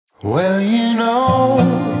Well, you know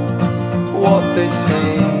what they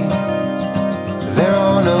say, there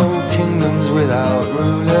are no kingdoms without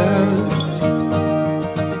rulers.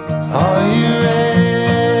 Are you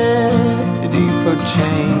ready for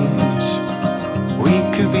change? We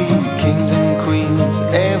could be kings and queens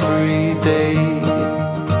every day.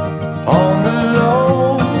 On the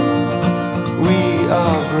low, we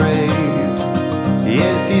are brave,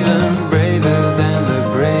 yes, even braver than the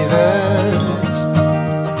bravest.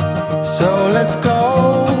 So let's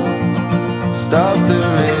go, start the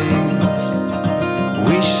race.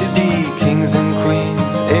 We should be kings and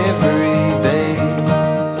queens every day.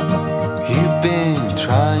 You've been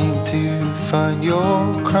trying to find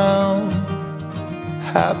your crown,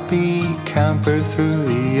 happy camper through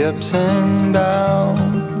the ups and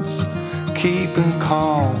downs, keeping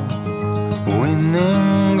calm,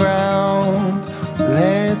 winning ground.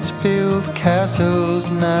 Let's build castles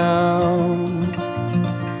now.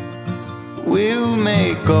 We'll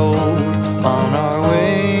make gold on our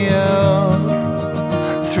way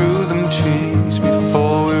up, through them trees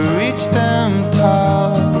before we reach them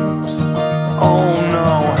tops. Oh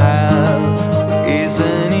no, half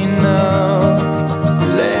isn't enough.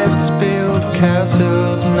 Let's build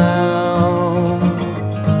castles now.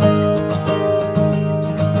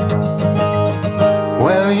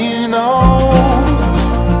 Well, you know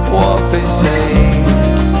what they say,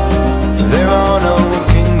 there are no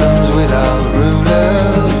kingdoms without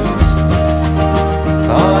rulers.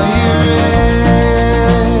 Are you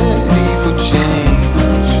ready for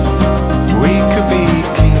change? We could be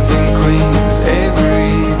kings and queens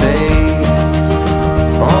every day.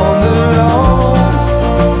 On the low,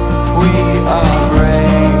 we are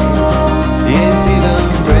brave, yes, even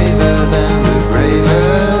braver than the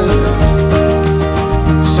bravest.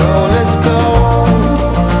 So let's go,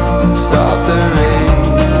 start the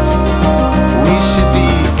race. We should be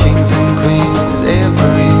kings and queens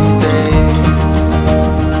every day.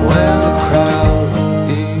 When the crowd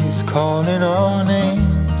is calling our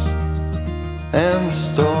names, and the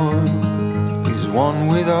storm is one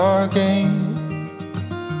with our game,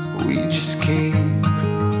 we just keep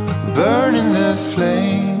burning the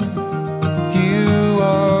flame. You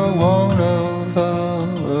are one of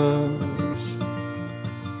us.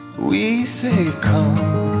 We say come,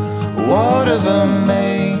 whatever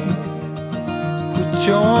may, we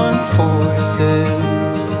join forces.